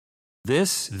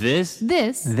This is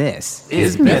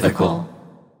mythical.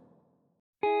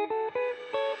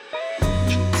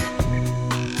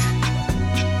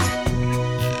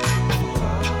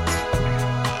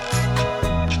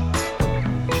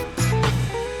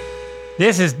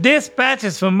 This is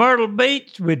Dispatches from Myrtle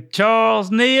Beach with Charles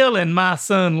Neal and my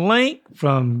son Link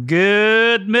from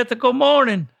Good Mythical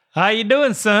Morning. How you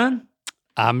doing, son?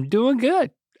 I'm doing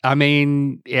good. I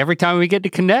mean, every time we get to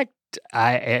connect,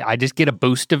 I just get a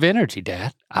boost of energy,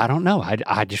 Dad. I don't know.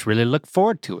 I just really look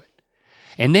forward to it.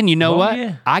 And then you know what?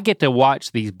 Yeah. I get to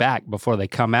watch these back before they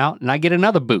come out, and I get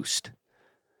another boost.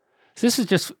 So this is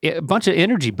just a bunch of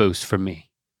energy boosts for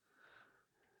me.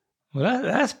 Well,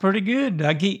 that's pretty good.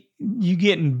 You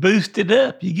getting boosted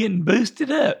up. You getting boosted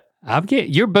up.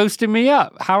 You're boosting me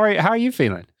up. How are you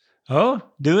feeling? Oh,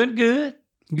 doing good.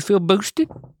 You feel boosted?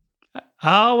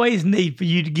 I always need for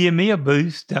you to give me a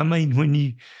boost. I mean, when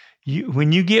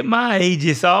you get my age,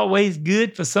 it's always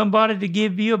good for somebody to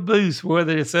give you a boost,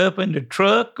 whether it's up in the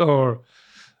truck or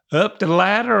up the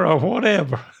ladder or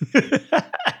whatever.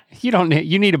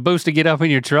 You need a boost to get up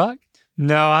in your truck?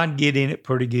 No, I'd get in it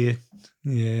pretty good.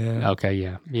 Yeah.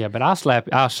 Okay, yeah, but I'll slap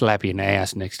you in the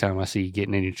ass next time I see you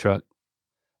getting in your truck.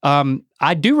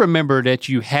 I do remember that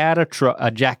you had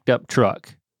a jacked up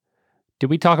truck. Did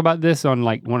we talk about this on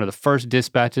like one of the first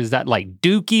dispatches? That like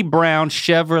Dookie Brown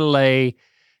Chevrolet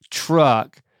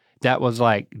truck that was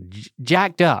like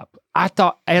jacked up. I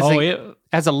thought as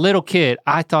a little kid,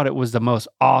 I thought it was the most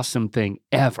awesome thing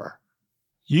ever.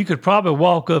 You could probably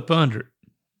walk up under it.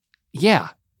 Yeah,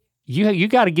 you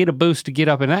got to get a boost to get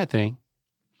up in that thing.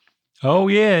 Oh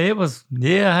yeah, it was.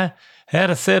 Yeah, I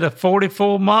had a set of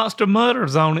 44 Monster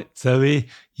Mutters on it, so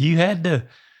you had to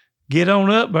get on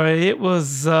up, but it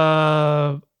was,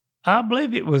 I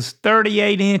believe it was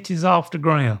 38 inches off the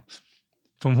ground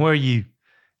from where you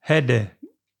had to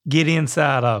get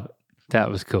inside of it. That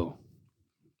was cool.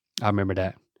 I remember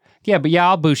that. Yeah, but yeah,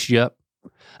 I'll boost you up.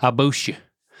 I'll boost you.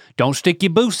 Don't stick your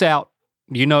boost out.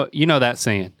 You know that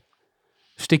saying.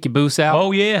 Stick your boost out.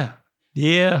 Oh yeah,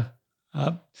 yeah.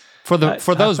 For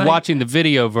those watching the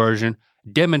video version,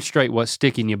 demonstrate what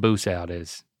sticking your boost out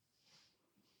is.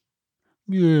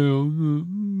 Yeah,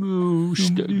 Don't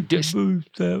stick your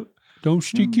boost out. Don't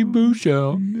stick your boost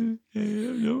out. Yeah,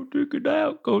 don't stick it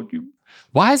out, cause you.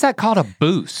 Why is that called a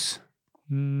boost?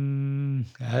 We'd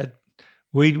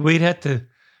have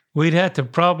to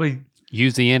probably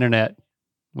use the internet.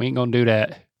 We ain't gonna do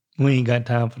that. We ain't got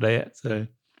time for that. So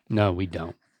no, we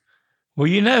don't. Well,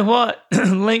 you know what,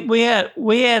 Link, we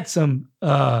had some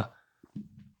a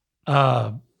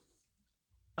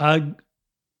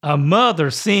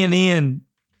mother sent in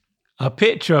a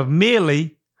picture of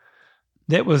Millie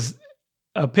that was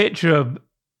a picture of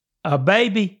a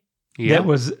baby that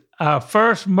was our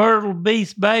first Myrtle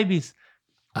Beast babies.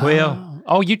 Well,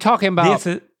 you talking about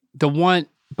the one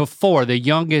before the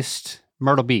youngest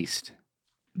Myrtle Beast?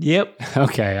 Yep.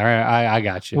 Okay, all right, I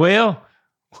got you. Well,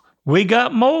 we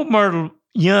got more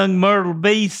young Myrtle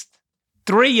Beasts,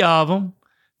 3 of them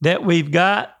that we've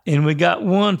got, and we got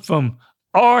one from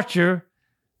Archer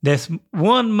that's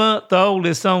 1 month old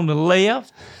that's on the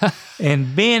left,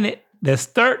 and Bennett that's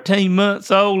 13 months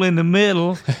old in the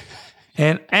middle,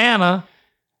 and Anna,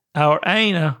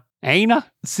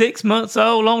 6 months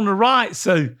old on the right.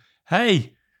 So,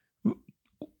 hey,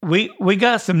 we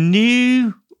got some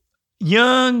new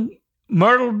young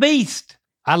Myrtle Beast.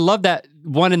 I love that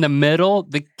one in the middle.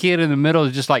 The kid in the middle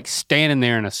is just like standing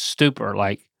there in a stupor,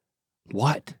 like,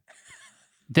 what?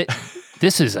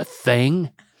 This is a thing?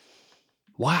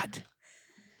 What?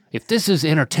 If this is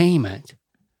entertainment,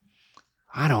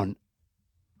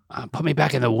 put me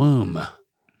back in the womb. I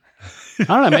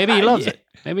don't know, maybe he loves it.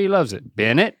 Maybe he loves it.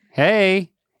 Bennett, hey.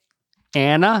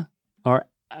 Anna or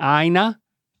Ina,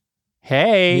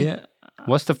 hey. Yeah.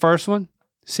 What's the first one?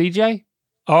 CJ?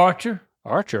 Archer,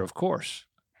 of course.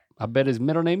 I bet his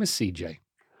middle name is CJ.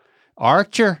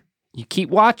 Archer, you keep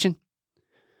watching.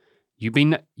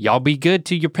 Y'all be good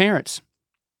to your parents.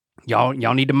 Y'all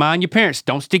need to mind your parents.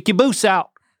 Don't stick your boots out.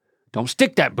 Don't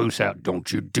stick that boots out.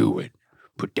 Don't you do it.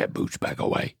 Put that boots back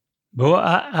away. Boy,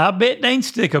 I bet they can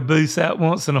stick a boost out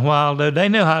once in a while, though. They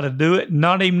know how to do it and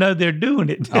not even know they're doing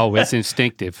it. Oh, it's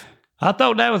instinctive. I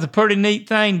thought that was a pretty neat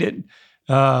thing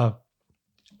that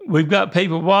we've got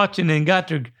people watching and got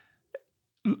their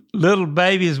little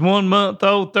babies 1 month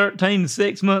old, 13 to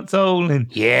 6 months old. And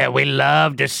yeah, we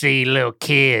love to see little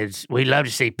kids. We love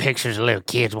to see pictures of little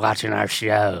kids watching our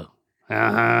show.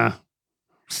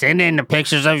 Send in the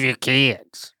pictures of your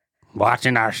kids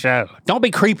watching our show. Don't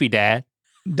be creepy, Dad.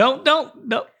 Don't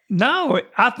No,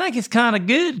 I think it's kind of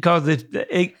good because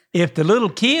if the little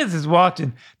kids is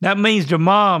watching, that means their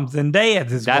moms and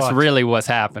dads is That's watching. really what's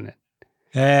happening.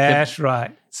 That's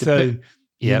right. So,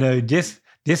 Yep.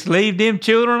 just leave them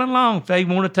children alone. If they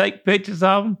want to take pictures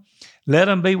of them, let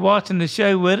them be watching the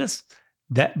show with us.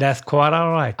 That's quite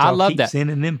all right. I love keep that.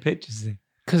 sending them pictures in.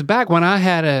 Because back when I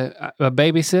had a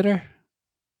babysitter,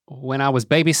 when I was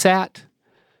babysat,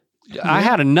 I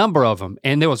had a number of them.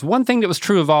 And there was one thing that was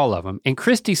true of all of them. And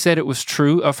Christy said it was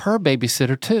true of her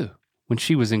babysitter too, when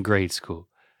she was in grade school.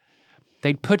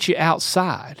 They'd put you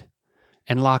outside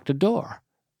and lock the door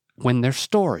when their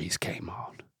stories came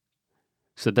on,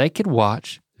 so they could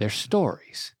watch their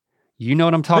stories. You know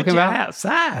what I'm talking about?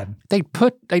 Outside. They'd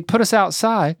put us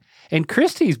outside, and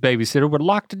Christy's babysitter would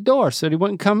lock the door so they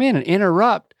wouldn't come in and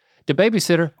interrupt the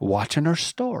babysitter watching her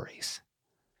stories.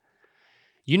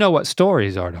 You know what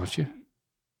stories are, don't you?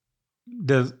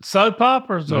 The soap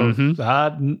operas? Or,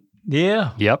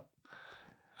 yeah. Yep.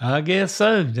 I guess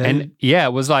so. And yeah,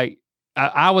 it was like,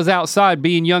 I was outside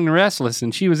being Young and Restless,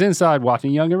 and she was inside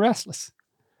watching Young and Restless.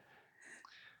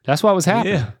 That's what was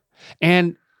happening. Yeah.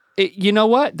 And you know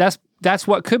what? That's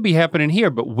what could be happening here,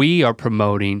 but we are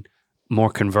promoting more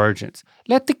convergence.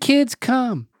 Let the kids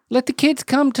come. Let the kids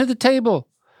come to the table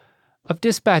of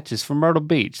dispatches from Myrtle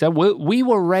Beach. That we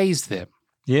will raise them.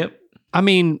 Yep. I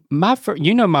mean, my first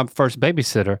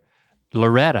babysitter,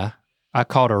 Loretta. I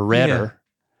called her Redder.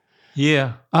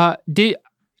 Yeah.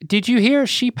 Did you hear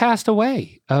she passed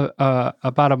away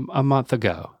about a month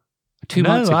ago? 2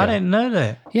 months ago. No, I didn't know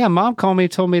that. Yeah, Mom called me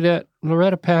and told me that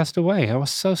Loretta passed away. I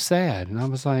was so sad, and I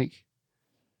was like,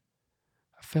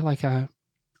 I feel like I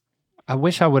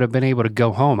wish I would have been able to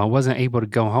go home. I wasn't able to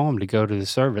go home to go to the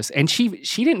service, and she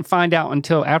didn't find out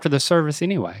until after the service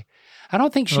anyway. I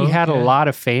don't think she had a lot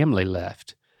of family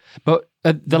left, but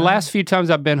the last few times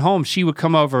I've been home, she would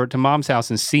come over to Mom's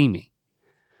house and see me,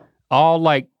 all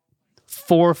like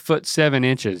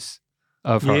 4'7"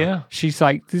 of her. Yeah. She's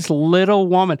like this little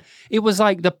woman. It was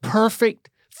like the perfect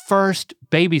first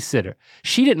babysitter.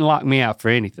 She didn't lock me out for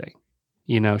anything.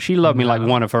 You know, she loved me like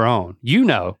one of her own. You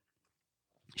know,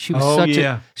 she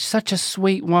was such a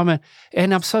sweet woman.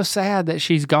 And I'm so sad that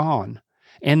she's gone,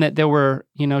 and that there were,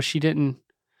 she didn't,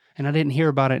 and I didn't hear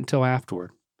about it until afterward.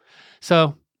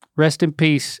 So rest in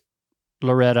peace,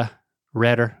 Loretta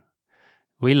Redder.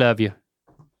 We love you.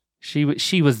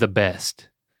 She was the best.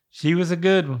 She was a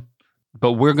good one.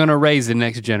 But we're going to raise the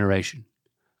next generation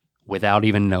without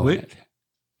even knowing it.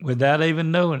 Without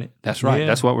even knowing it. That's right. Yeah.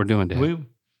 That's what we're doing, Dad.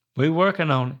 We're working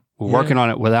on it. We're working on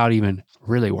it without even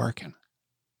really working.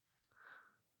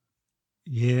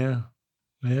 Yeah.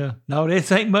 Yeah. No,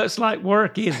 this ain't much like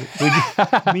work, is it?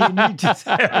 Me and you just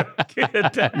have a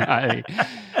good time.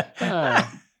 Right.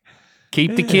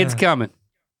 Keep the kids coming.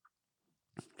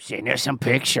 Send us some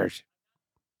pictures.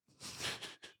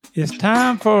 It's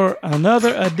time for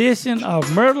another edition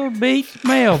of Myrtle Beach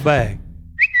Mailbag.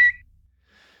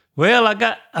 Well,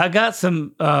 I got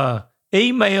some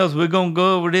emails we're gonna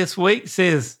go over this week. It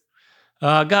says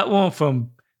I got one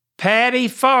from Patty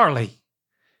Farley.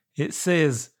 It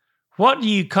says, "What do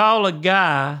you call a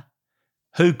guy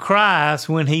who cries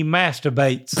when he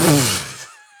masturbates?"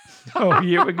 Oh,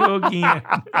 here we go again.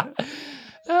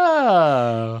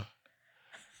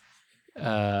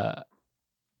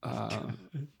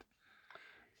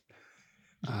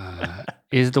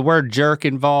 Is the word jerk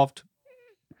involved?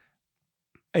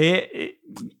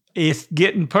 It's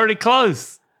getting pretty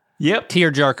close. Yep.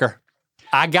 Tear jerker.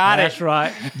 I got it. That's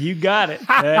right. You got it.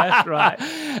 That's right.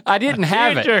 I didn't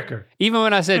have it. Jerker. Even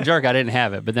when I said jerk, I didn't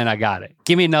have it, but then I got it.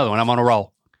 Give me another one. I'm on a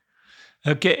roll.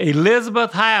 Okay.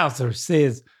 Elizabeth Hauser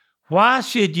says, "Why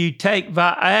should you take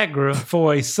Viagra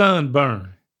for a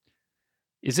sunburn?"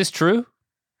 Is this true?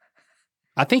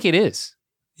 I think it is.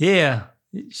 Yeah.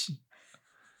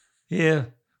 Yeah.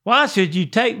 Why should you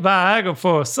take Viagra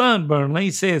for a sunburn? He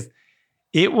says,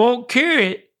 it won't cure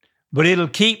it, but it'll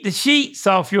keep the sheets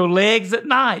off your legs at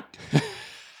night.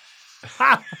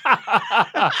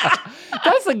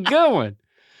 That's a good one.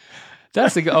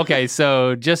 Okay,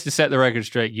 so just to set the record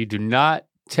straight, you do not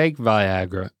take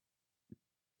Viagra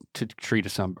to treat a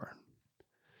sunburn.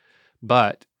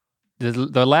 But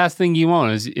the last thing you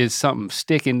want is something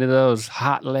sticking to those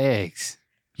hot legs.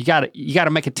 You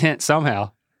gotta make a tent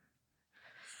somehow.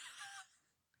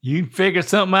 You can figure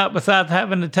something out besides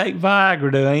having to take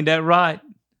Viagra, though, ain't that right?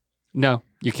 No,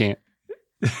 you can't.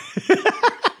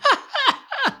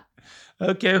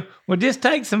 Okay, well, just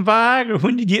take some Viagra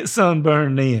when you get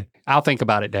sunburned then. I'll think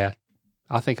about it, Dad.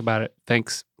 I'll think about it.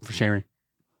 Thanks for sharing.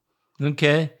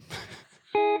 Okay.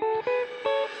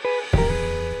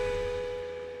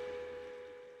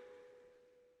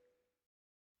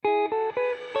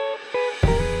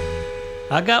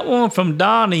 I got one from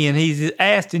Donnie, and he's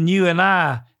asking you and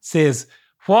I, says,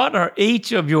 what are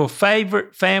each of your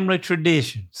favorite family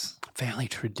traditions? Family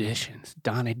traditions.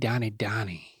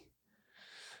 Donnie.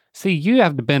 See, you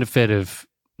have the benefit of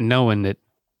knowing that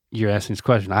you're asking this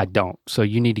question. I don't. So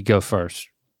you need to go first.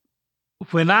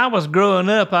 When I was growing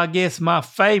up, I guess my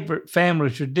favorite family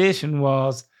tradition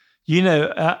was,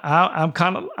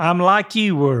 I'm like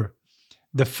you were,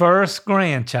 the first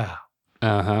grandchild.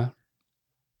 Uh-huh.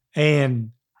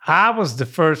 And I was the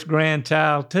first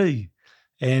grandchild too.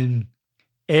 And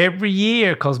every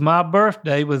year, because my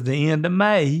birthday was the end of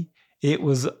May, it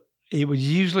was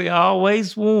usually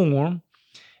always warm.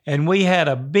 And we had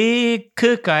a big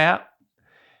cookout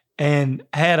and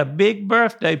had a big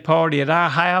birthday party at our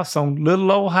house, on little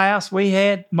old house we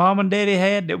had, Mom and Daddy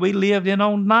had, that we lived in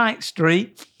on 9th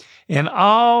Street. And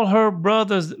all her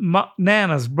brothers,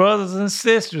 Nana's brothers and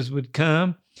sisters would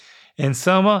come. And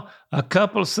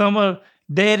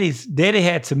Daddy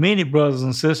had so many brothers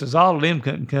and sisters, all of them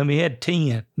couldn't come. He had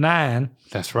 9.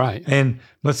 That's right.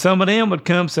 But some of them would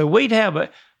come. So we'd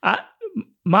have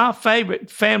my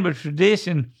favorite family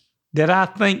tradition that I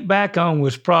think back on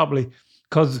was probably,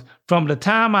 because from the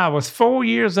time I was 4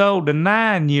 years old to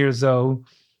 9 years old,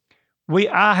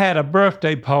 I had a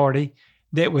birthday party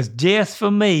that was just for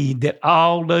me, that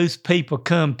all those people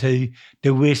come to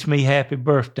wish me happy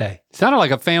birthday. Sounded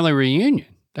like a family reunion.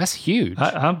 That's huge.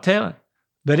 I'm telling you.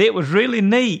 But it was really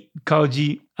neat because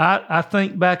I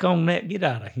think back on that. Get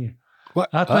out of here. What?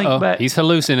 I think back. He's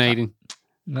hallucinating.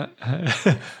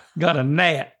 Got a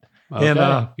gnat. Okay.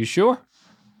 And, you sure?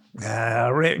 I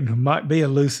reckon I might be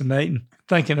hallucinating,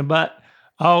 thinking about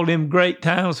all them great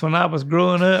times when I was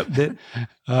growing up that,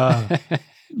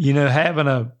 having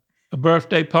a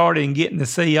birthday party and getting to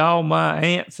see all my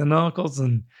aunts and uncles.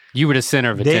 And you were the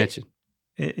center of attention.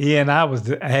 Yeah, and I was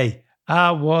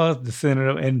the center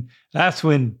of, and that's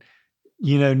when,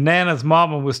 Nana's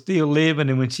mama was still living,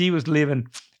 and when she was living,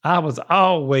 I was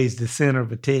always the center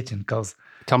of attention. Because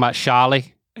talking about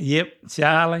Charlie? Yep,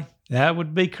 Charlie. That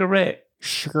would be correct.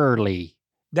 Shirley.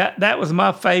 That was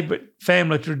my favorite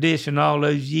family tradition all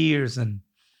those years. And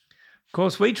of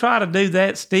course, we try to do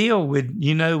that still with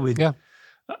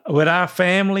our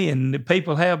family, and the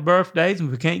people have birthdays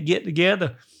and we can't get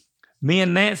together. Me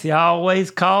and Nancy always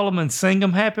call them and sing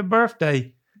them happy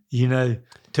birthday, to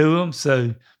them.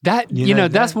 So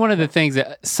that's one of the things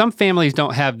that some families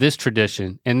don't have this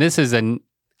tradition. And this is a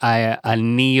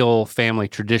Neal family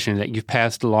tradition that you've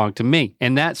passed along to me.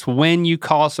 And that's when you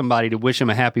call somebody to wish them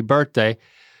a happy birthday,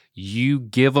 you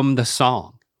give them the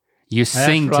song. You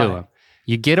sing to them.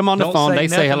 You get them on the phone. They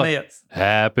say hello. Else.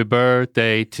 Happy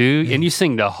birthday to you. And you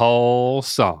sing the whole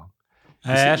song.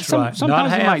 That's right.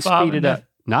 Sometimes you might speed it up.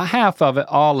 Not half of it,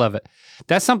 all of it.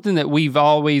 That's something that we've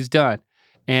always done.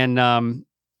 And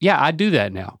I do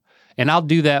that now. And I'll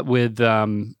do that with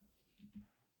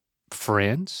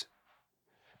friends.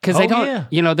 Because they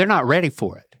don't, they're not ready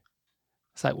for it.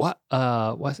 It's like,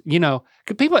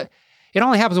 people, it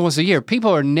only happens once a year.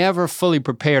 People are never fully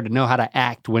prepared to know how to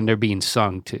act when they're being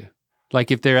sung to.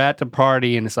 Like if they're at the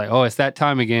party and it's like, oh, it's that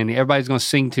time again, everybody's going to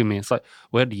sing to me. It's like,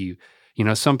 what do you,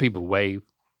 some people wave.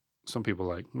 Some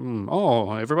people are like,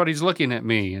 everybody's looking at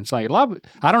me. And it's like,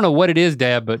 I don't know what it is,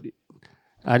 Dad, but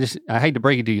I hate to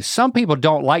break it to you. Some people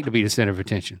don't like to be the center of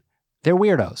attention. They're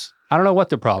weirdos. I don't know what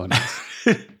the problem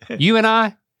is. You and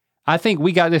I think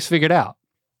we got this figured out.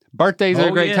 Birthdays are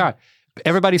a great time.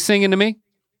 Everybody singing to me?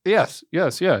 Yes.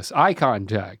 Eye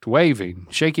contact, waving,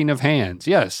 shaking of hands.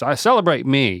 Yes, I celebrate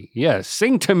me. Yes,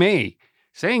 sing to me.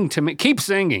 Sing to me. Keep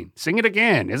singing. Sing it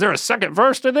again. Is there a second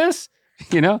verse to this?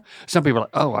 Some people are like,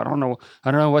 oh, I don't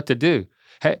know what to do.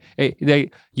 Hey,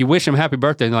 you wish them happy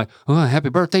birthday, and they're like, oh, happy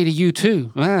birthday to you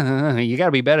too. You got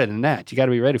to be better than that. You got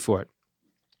to be ready for it.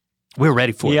 We're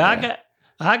ready for it. Yeah,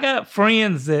 I got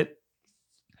friends that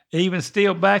even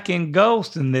still back in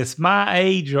Golston that's my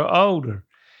age or older,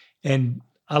 and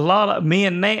a lot of me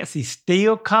and Nancy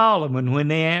still call them, and when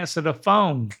they answer the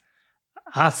phone,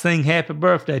 I sing happy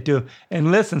birthday to them.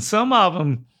 And listen, some of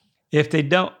them, if they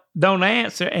don't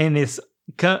answer and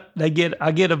I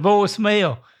get a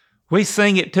voicemail, we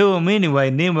sing it to them anyway,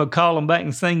 and then we'll call them back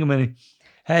and sing them. And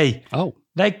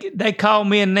they call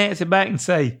me and Nancy back and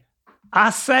say, I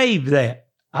saved that.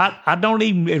 I don't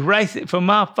even erase it from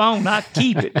my phone. I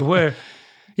keep it to where.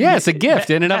 Yeah, it's a gift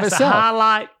in and of itself. That's a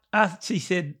highlight. She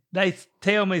said, they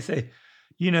tell me,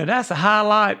 that's a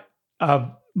highlight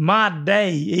of my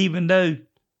day, even though,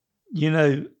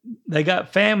 they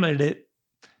got family that,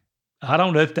 I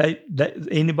don't know if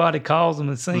anybody calls them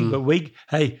and sing, but we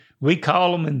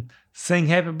call them and sing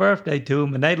happy birthday to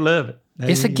them, and they love it.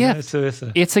 It's a gift. So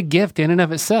it's a gift in and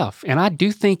of itself. And I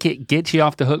do think it gets you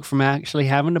off the hook from actually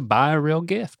having to buy a real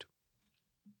gift.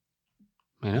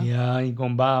 You know? Yeah, I ain't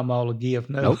going to buy them all a gift.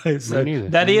 No. Nope, So me neither.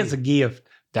 that is a gift.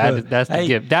 That's the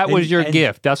gift. That was your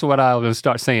gift. That's what I was going to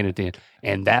start saying it then.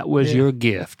 And that was your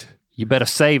gift. You better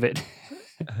save it.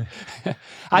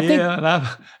 I think. And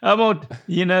I'm on,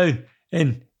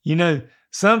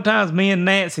 sometimes me and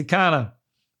Nancy kind of,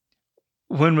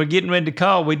 when we're getting ready to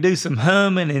call, we do some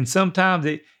humming, and sometimes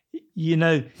when you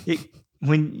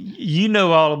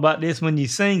know all about this, when you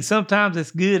sing, sometimes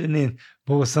it's good, and then,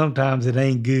 boy, sometimes it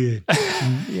ain't good.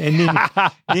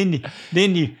 And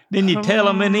then you tell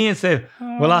them in the end, say,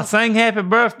 well, I sang happy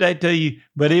birthday to you,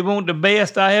 but it wasn't the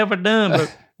best I ever done,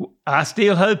 but I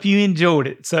still hope you enjoyed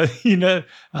it. So,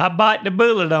 I bite the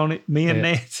bullet on it, me and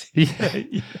Nancy.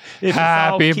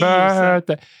 Happy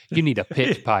birthday. You need a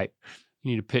pitch pipe.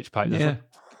 You need a pitch pipe. Yeah.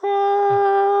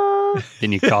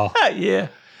 Then you call. Yeah.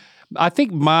 I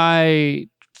think my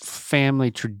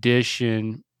family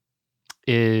tradition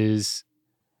is,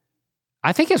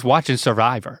 I think it's watching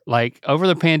Survivor. Like over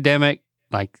the pandemic,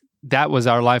 like that was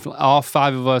our life. All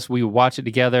 5 of us, we would watch it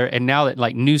together. And now that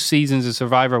like new seasons of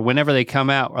Survivor, whenever they come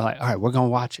out, we're like, all right, we're going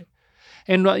to watch it.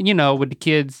 And, with the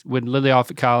kids, with Lily off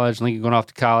at college, Lincoln going off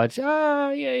to college,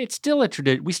 it's still a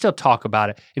tradition. We still talk about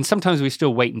it. And sometimes we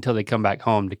still wait until they come back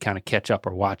home to kind of catch up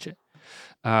or watch it.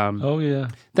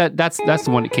 That's the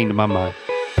one that came to my mind.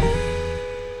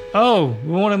 Oh,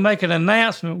 we want to make an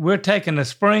announcement. We're taking a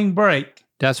spring break.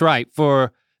 That's right.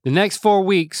 For the next 4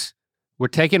 weeks, we're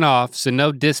taking off, so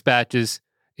no dispatches,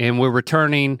 and we're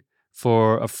returning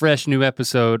for a fresh new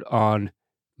episode on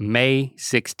May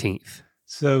 16th.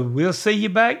 So we'll see you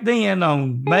back then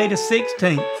on May the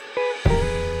 16th.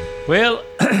 Well,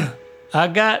 I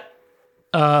got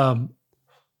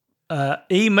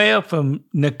email from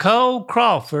Nicole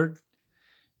Crawford,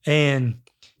 and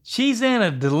she's in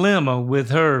a dilemma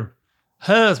with her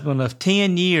husband of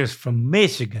 10 years from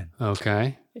Michigan.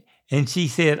 Okay. And she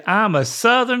said, I'm a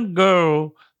Southern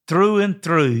girl through and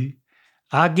through.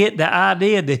 I get the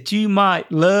idea that you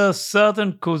might love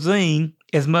Southern cuisine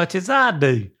as much as I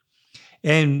do,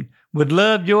 and would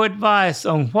love your advice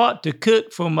on what to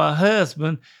cook for my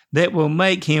husband that will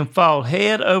make him fall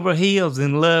head over heels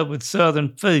in love with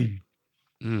Southern food.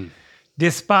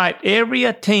 Despite every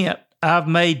attempt I've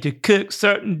made to cook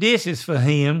certain dishes for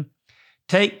him,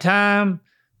 take time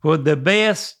for the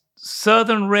best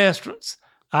Southern restaurants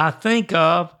I think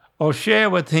of, or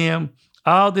share with him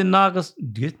all the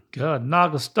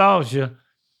nostalgia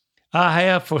I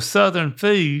have for Southern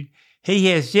food, he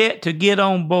has yet to get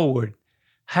on board.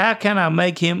 How can I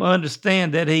make him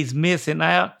understand that he's missing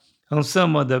out on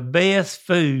some of the best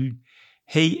food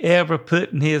he ever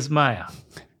put in his mouth?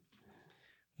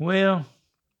 Well,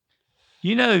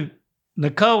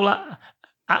 Nicole,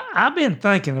 I've been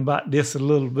thinking about this a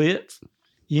little bit.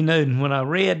 And when I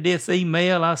read this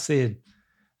email, I said,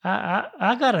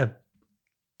 I got to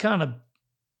kind of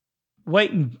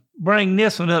wait and bring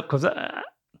this one up because, I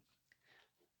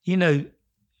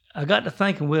got to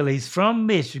thinking, well, he's from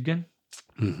Michigan.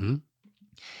 Mm-hmm.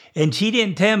 And she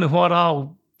didn't tell me what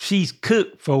all she's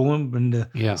cooked for him.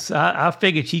 And so I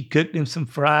figured she cooked him some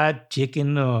fried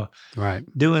chicken or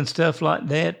doing stuff like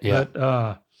that. Yeah.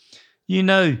 But,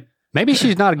 maybe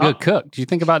she's not a good cook. Did you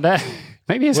think about that?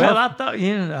 Maybe it's I thought,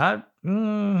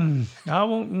 I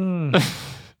won't.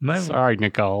 Maybe. Sorry,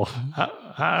 Nicole.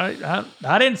 I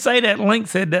didn't say that. Link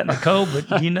said that, Nicole, but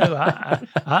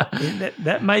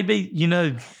that may be,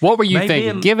 What were you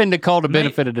thinking? Giving Nicole the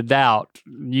benefit of the doubt,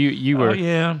 you were. Oh,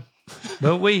 yeah.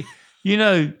 But when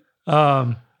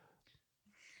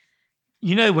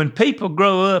people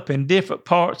grow up in different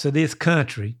parts of this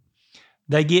country,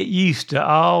 they get used to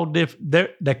all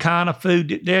the kind of food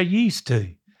that they're used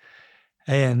to.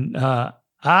 And I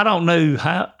don't know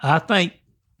how, I think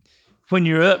when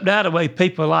you're up that way,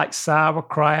 people like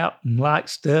sauerkraut and like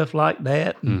stuff like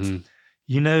that. And,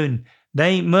 and they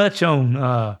ain't much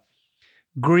on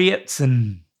grits.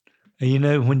 And,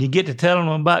 when you get to telling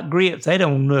them about grits, they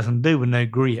don't want nothing to do with no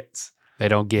grits. They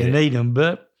don't get it. They need them.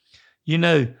 But,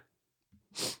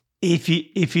 if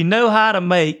you know how to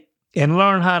make and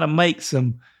learn how to make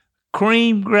some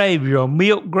cream gravy or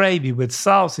milk gravy with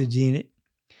sausage in it,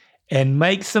 and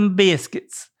make some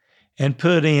biscuits and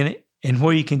put in it, and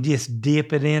where you can just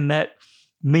dip it in that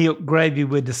milk gravy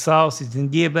with the sausage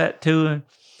and give that to him.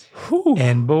 Whew.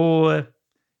 And boy,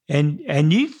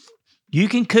 and you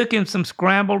can cook him some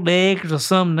scrambled eggs or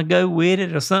something to go with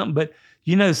it or something. But,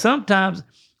 sometimes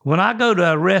when I go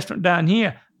to a restaurant down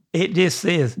here, it just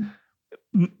says,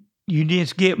 you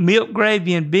just get milk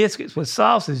gravy and biscuits with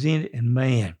sausage in it, and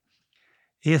man,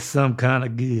 it's some kind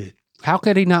of good. How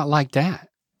could he not like that?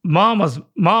 Mama's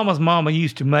mama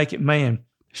used to make it, man.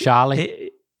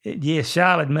 Shyly?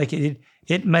 Shyly'd make it.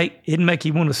 It'd make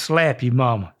you want to slap your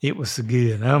mama. It was so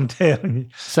good, I'm telling you.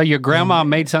 So your grandma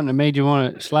made something that made you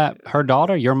want to slap her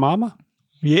daughter, your mama?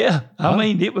 Yeah, I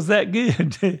mean, it was that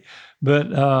good.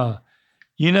 But,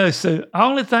 so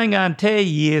only thing I can tell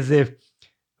you is if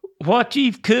what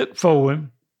you've cooked for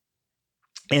him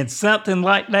and something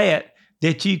like that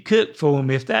you cook for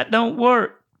him, if that don't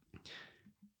work,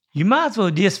 you might as well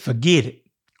just forget it.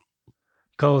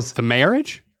 Cause the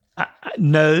marriage?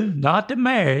 No, not the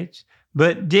marriage,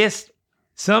 but just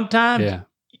sometimes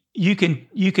you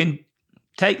can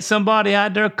take somebody out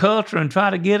of their culture and try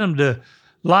to get them to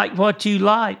like what you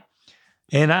like.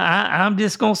 And I'm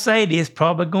just going to say this,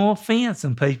 probably going to offend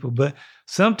some people, but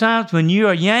sometimes when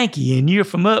you're a Yankee and you're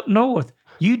from up north,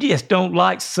 you just don't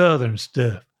like Southern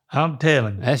stuff. I'm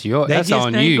telling you. That's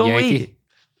on you, Yankee.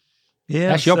 Yeah,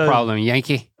 that's your problem,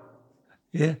 Yankee.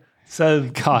 Yeah. So,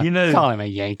 call him a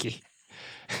Yankee.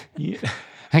 Yeah.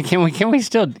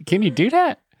 Can you do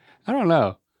that? I don't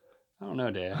know.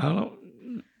 Dad. I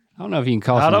don't know if you can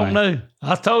call somebody. I don't know.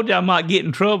 I told you I might get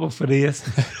in trouble for this.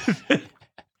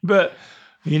 But,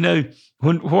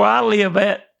 where I live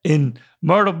at in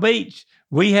Myrtle Beach,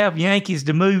 we have Yankees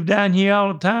to move down here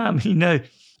all the time.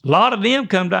 A lot of them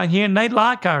come down here and they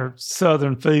like our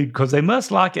Southern food because they must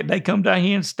like it. They come down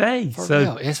here and stay. For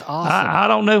real, it's awesome. I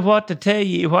don't know what to tell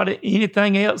you.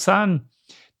 Anything else I can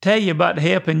tell you about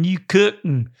helping you cook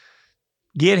and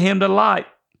get him to like.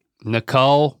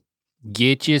 Nicole,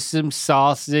 get you some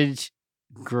sausage,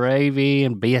 gravy,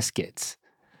 and biscuits.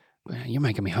 Well, you're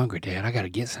making me hungry, Dad. I got to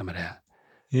get some of that.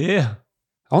 Yeah.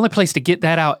 Only place to get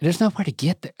that out. There's nowhere to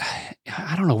get that.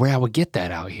 I don't know where I would get that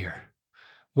out here.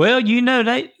 Well, they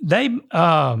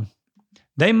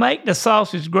make the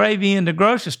sausage gravy in the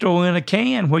grocery store in a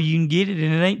can where you can get it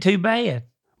and it ain't too bad.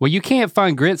 Well, you can't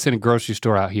find grits in a grocery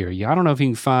store out here. I don't know if you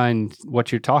can find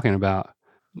what you're talking about.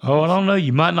 Oh, I don't know.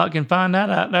 You might not can find that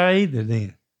out there either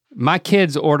then. My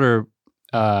kids order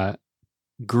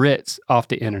grits off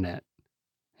the internet,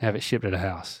 have it shipped to the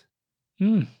house.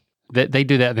 They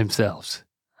do that themselves.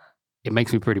 It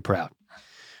makes me pretty proud.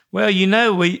 Well,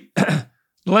 we...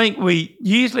 Link, we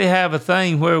usually have a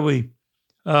thing where we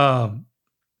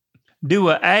do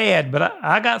an ad, but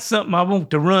I got something I want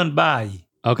to run by you.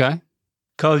 Okay.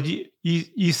 Because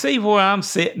you see where I'm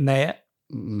sitting at.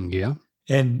 Yeah.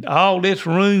 And all this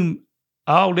room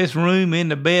in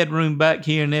the bedroom back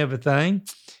here and everything.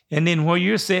 And then where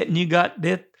you're sitting, you got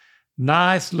that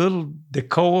nice little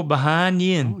decor behind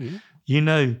you.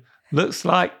 And, looks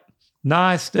like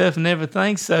nice stuff and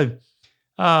everything. So,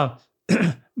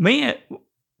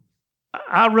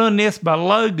 I run this by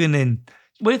Logan, and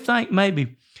we think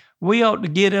maybe we ought to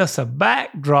get us a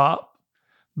backdrop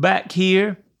back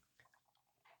here,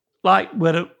 like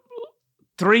with a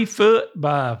 3 foot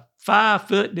by 5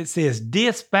 foot that says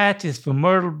dispatches from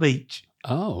Myrtle Beach.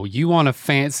 Oh, you want a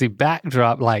fancy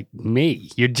backdrop like me?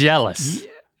 You're jealous.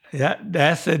 Yeah,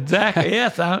 that's exactly,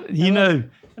 yes.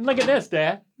 Look at this,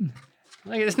 Dad.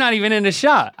 Look, it's not even in the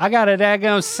shop. I got a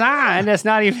daggone sign that's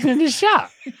not even in the shop.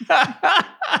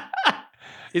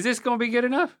 Is this going to be good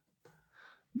enough?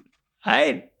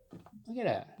 Hey. Look at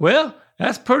that. Well,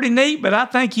 that's pretty neat, but I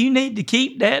think you need to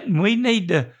keep that, and we need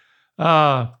to,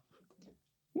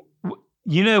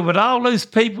 with all those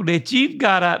people that you've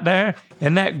got out there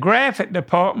in that graphic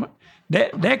department,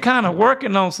 they're kind of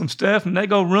working on some stuff, and they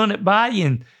go run it by you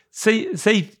and see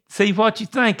what you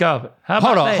think of it. How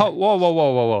about that?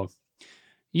 Whoa.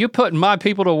 You putting my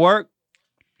people to work,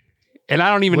 and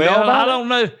I don't even know about I don't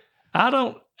know. I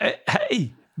don't.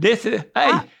 Hey, this is.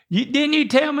 Didn't you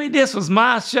tell me this was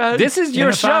my show? This is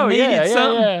your show.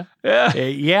 Yeah.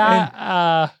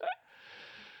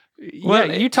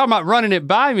 Well, you talking about running it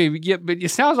by me, but it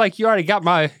sounds like you already got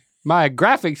my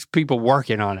graphics people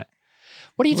working on it.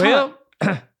 What are you talking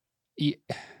about?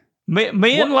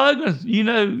 Me and Logan,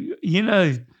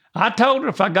 I told her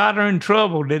if I got her in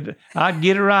trouble that I'd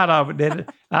get her out of it,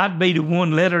 that I'd be the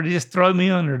one let her just throw me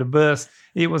under the bus.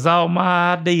 It was all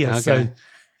my idea. Okay.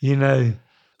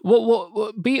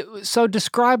 So, So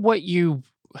describe what you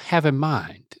have in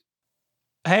mind.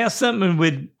 Have something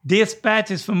with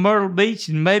dispatches from Myrtle Beach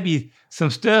and maybe some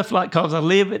stuff like, because I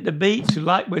live at the beach,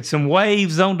 like with some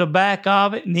waves on the back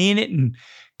of it and in it and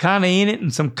kind of in it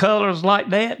and some colors like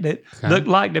that look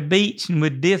like the beach and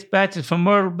with dispatches from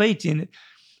Myrtle Beach in it.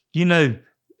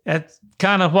 That's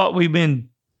kind of what we've been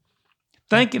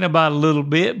thinking about a little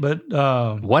bit, but...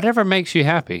 whatever makes you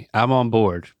happy, I'm on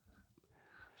board.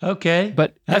 Okay.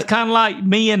 But that's kind of like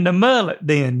me and the mullet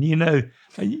then, you know.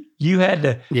 You had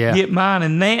to get mine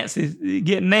and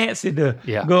get Nancy to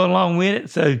go along with it.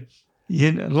 So,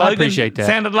 you know, Logan, I appreciate that.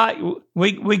 Sounded like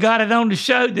we got it on the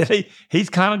show that he's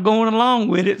kind of going along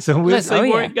with it. So we'll see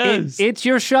where it goes. It's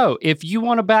your show. If you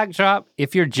want a backdrop,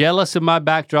 if you're jealous of my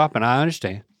backdrop, and I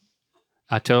understand,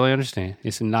 I totally understand.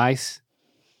 It's a nice,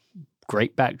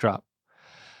 great backdrop.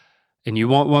 And you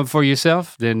want one for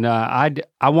yourself, then I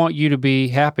want you to be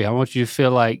happy. I want you to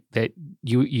feel like that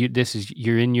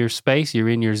you're in your space, you're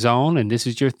in your zone, and this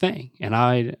is your thing. And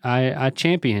I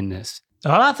champion this.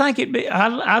 Well, I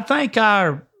think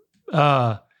our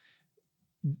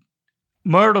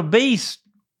Myrtle Beast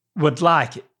would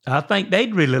like it. I think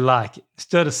they'd really like it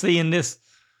instead of seeing this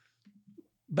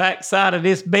backside of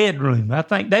this bedroom. I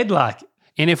think they'd like it.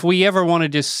 And if we ever want to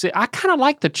just sit, I kind of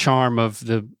like the charm of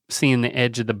seeing the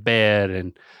edge of the bed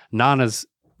and Nana's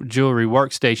jewelry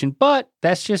workstation, but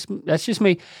that's just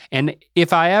me. And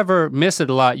if I ever miss it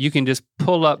a lot, you can just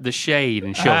pull up the shade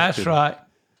and show it to me. That's right.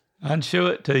 I can show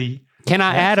it to you. Can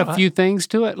I add a few things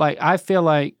to it? Like I feel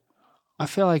like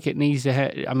it needs to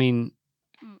have. I mean,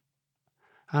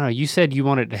 I don't know. You said you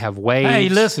wanted to have waves. Hey,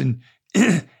 listen.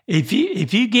 if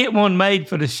you get one made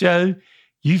for the show,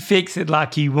 you fix it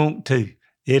like you want to.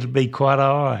 It'll be quite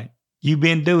all right. You've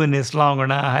been doing this longer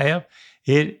than I have.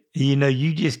 You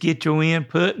just get your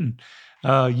input, and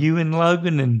you and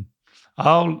Logan and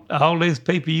all these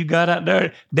people you got out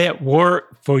there that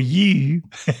work for you.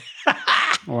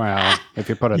 Well, if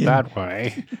you put it that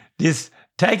way. Just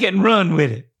take it and run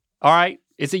with it. All right.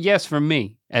 It's a yes from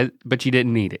me, but you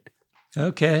didn't need it.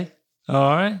 Okay.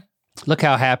 All right. Look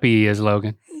how happy he is,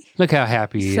 Logan. Look how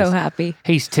happy he is. So happy.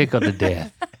 He's tickled to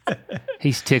death.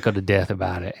 He's tickled to death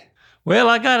about it. Well,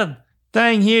 I got a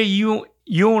thing here. You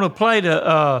want to play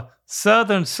the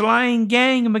Southern Slang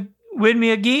Gang with me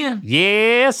again?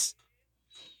 Yes.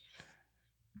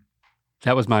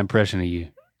 That was my impression of you.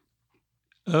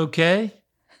 Okay.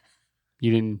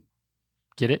 You didn't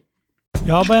get it?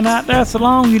 Y'all been out there so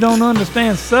long you don't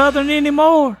understand Southern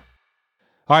anymore?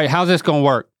 All right, how's this going to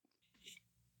work?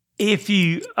 If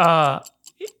you know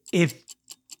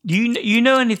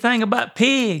anything about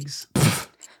pigs?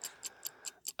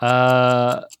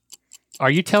 Are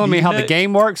you telling me how the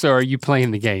game works, or are you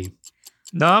playing the game?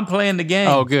 No, I'm playing the game.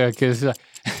 Oh, good, because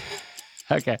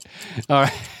okay, all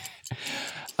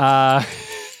right. I'm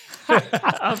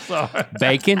sorry.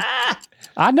 Bacon.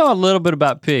 I know a little bit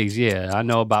about pigs. Yeah, I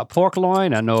know about pork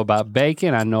loin. I know about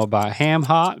bacon. I know about ham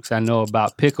hocks. I know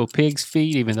about pickled pig's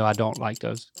feet, even though I don't like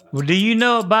those. Well, do you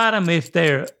know about them if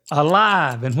they're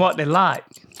alive and what they like?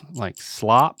 Like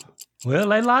slop. Well,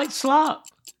 they like slop.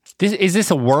 Is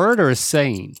this a word or a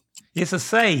saying? It's a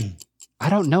saying. I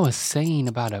don't know a saying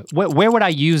about it. Where would I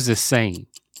use this saying?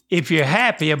 If you're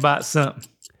happy about something.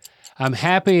 I'm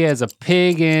happy as a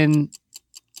pig in...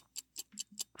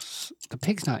 The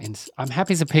pig's not in... I'm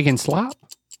happy as a pig in slop?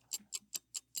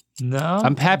 No.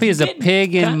 I'm happy as a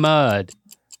pig in mud.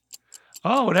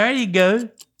 Oh, there you go.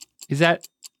 Is that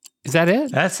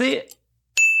it? That's it.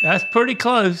 That's pretty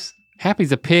close. Happy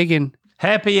as a pig in...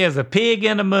 Happy as a pig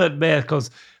in a mud bath, because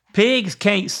pigs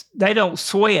they don't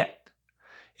sweat.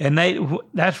 And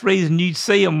that's the reason you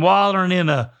see them wallering in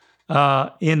the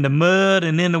mud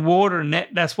and in the water, and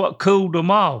that's what cooled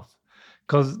them off,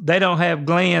 because they don't have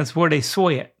glands where they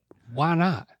sweat. Why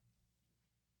not?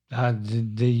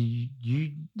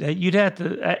 You'd have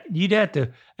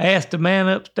to ask the man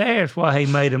upstairs why he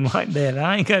made them like that.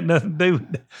 I ain't got nothing to do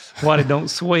with why they don't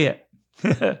sweat.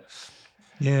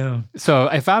 Yeah. So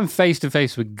if I'm face to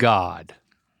face with God,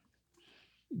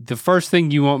 the first thing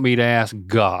you want me to ask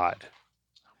God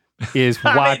is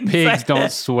why pigs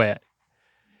don't sweat.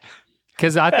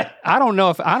 Because I don't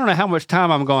know how much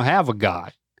time I'm going to have with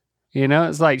God. You know,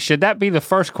 it's like, should that be the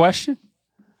first question?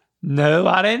 No,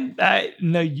 I didn't.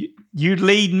 No, you're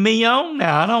leading me on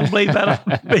now. I don't believe that'll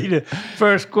be the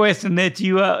first question that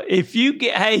you. If you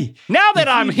get, hey, now that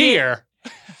I'm here,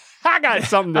 I got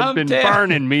something that's been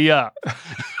burning me up.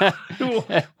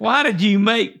 Why did you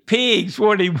make pigs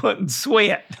where they wouldn't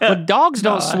sweat? But dogs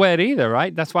don't sweat either,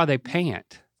 right? That's why they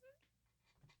pant.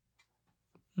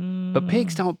 But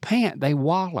pigs don't pant; they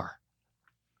waller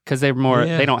because they're more.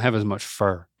 Yeah. They don't have as much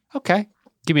fur. Okay,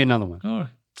 give me another one. Oh,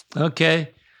 okay.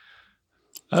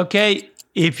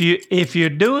 If you're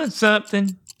doing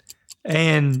something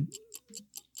and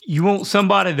you want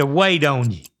somebody to wait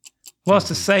on you, what's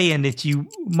the saying that you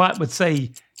would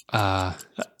say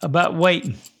about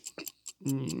waiting?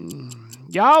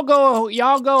 Y'all go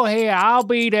here. I'll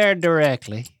be there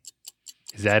directly.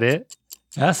 Is that it?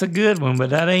 That's a good one,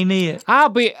 but that ain't it. I'll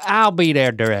be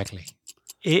there directly.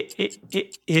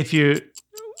 If you're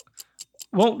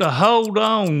want to hold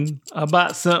on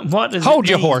about something, what does Hold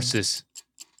it your mean? horses.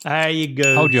 There you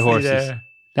go. Hold your See horses. there?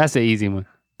 That's the easy one.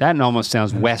 That almost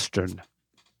sounds Western,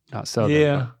 not Southern.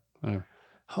 Yeah. but,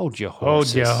 hold your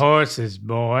horses. Hold your horses,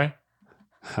 boy.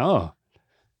 Oh.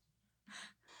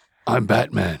 I'm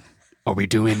Batman. Are we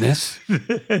doing this?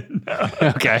 No.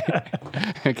 Okay.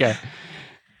 Okay.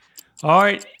 All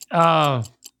right.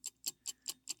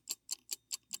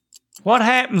 What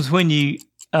happens when you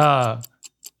might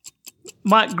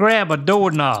grab a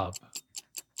doorknob?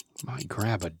 Might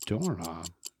grab a doorknob.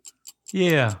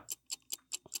 Yeah.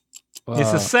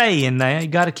 It's a saying now. You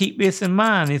got to keep this in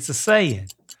mind. It's a saying.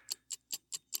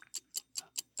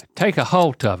 Take a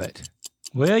hold of it.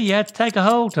 Well, you have to take a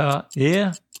hold of it.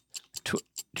 Yeah.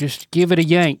 Just give it a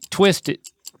yank. Twist it.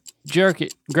 Jerk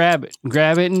it. Grab it.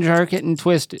 Grab it and jerk it and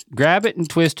twist it. Grab it and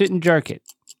twist it and jerk it.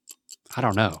 I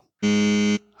don't know.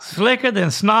 Slicker than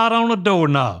snot on a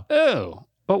doorknob. Oh.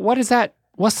 But what is that?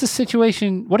 What's the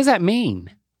situation? What does that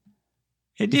mean?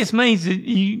 It just means that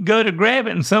you go to grab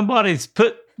it and somebody's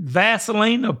put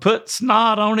Vaseline or put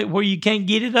snot on it where you can't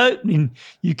get it open and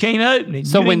you can't open it.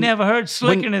 So you ain't never heard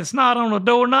slicking and snot on a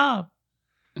doorknob?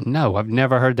 No, I've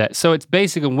never heard that. So it's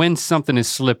basically when something is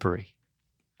slippery.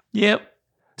 Yep.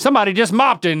 Somebody just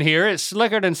mopped in here. It's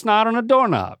slicker than snot on a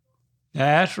doorknob.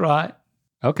 That's right.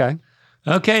 Okay.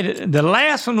 Okay, the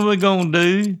last one we're going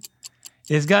to do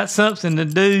has got something to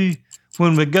do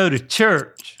when we go to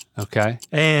church. Okay.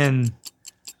 And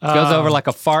goes over like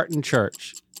a fart in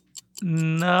church.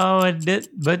 No, it did,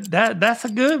 but that's a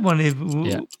good one.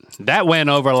 Yeah. That went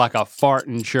over like a fart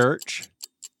in church.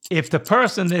 If the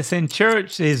person that's in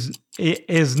church is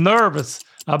nervous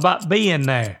about being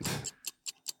there.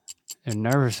 They're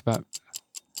nervous about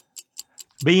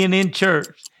being in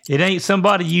church. It ain't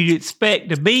somebody you'd expect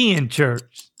to be in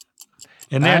church.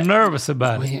 And they're nervous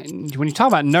about it. When you talk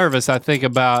about nervous, I think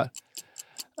about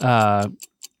as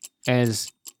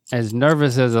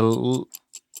nervous as a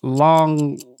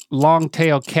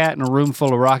long-tailed cat in a room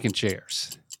full of rocking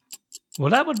chairs.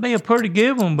 Well, that would be a pretty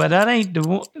good one, but that ain't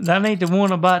the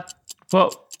one about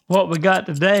what we got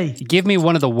today. Give me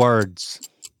one of the words.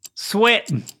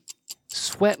 Sweating.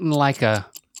 Sweating like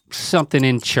something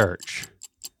in church.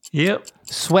 Yep.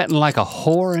 Sweating like a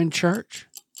whore in church?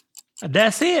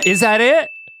 That's it. Is that it?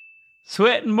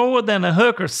 Sweating more than a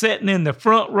hooker sitting in the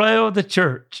front row of the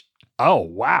church. Oh,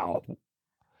 wow.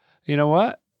 You know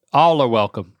what? All are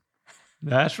welcome.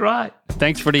 That's right.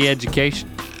 Thanks for the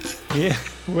education. Yeah.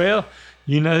 Well,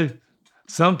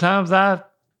 sometimes I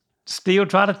still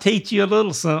try to teach you a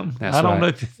little something. That's I don't right. know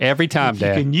if every time,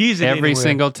 Dad. you can use it every anywhere.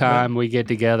 single time we get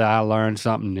together, I learn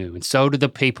something new. And so do the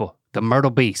people, the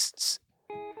Myrtle Beasts.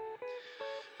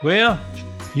 Well,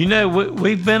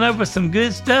 we've been over some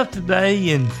good stuff today,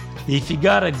 and if you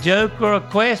got a joke or a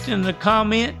question or a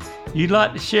comment you'd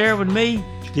like to share with me,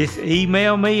 just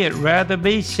email me at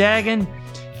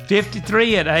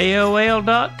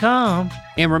ratherbeshaggin53@aol.com.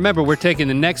 And remember, we're taking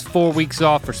the next 4 weeks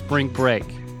off for spring break.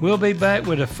 We'll be back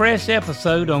with a fresh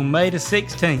episode on May the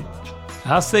 16th.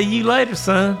 I'll see you later,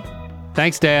 son.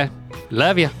 Thanks, Dad.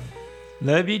 Love you.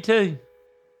 Love you too.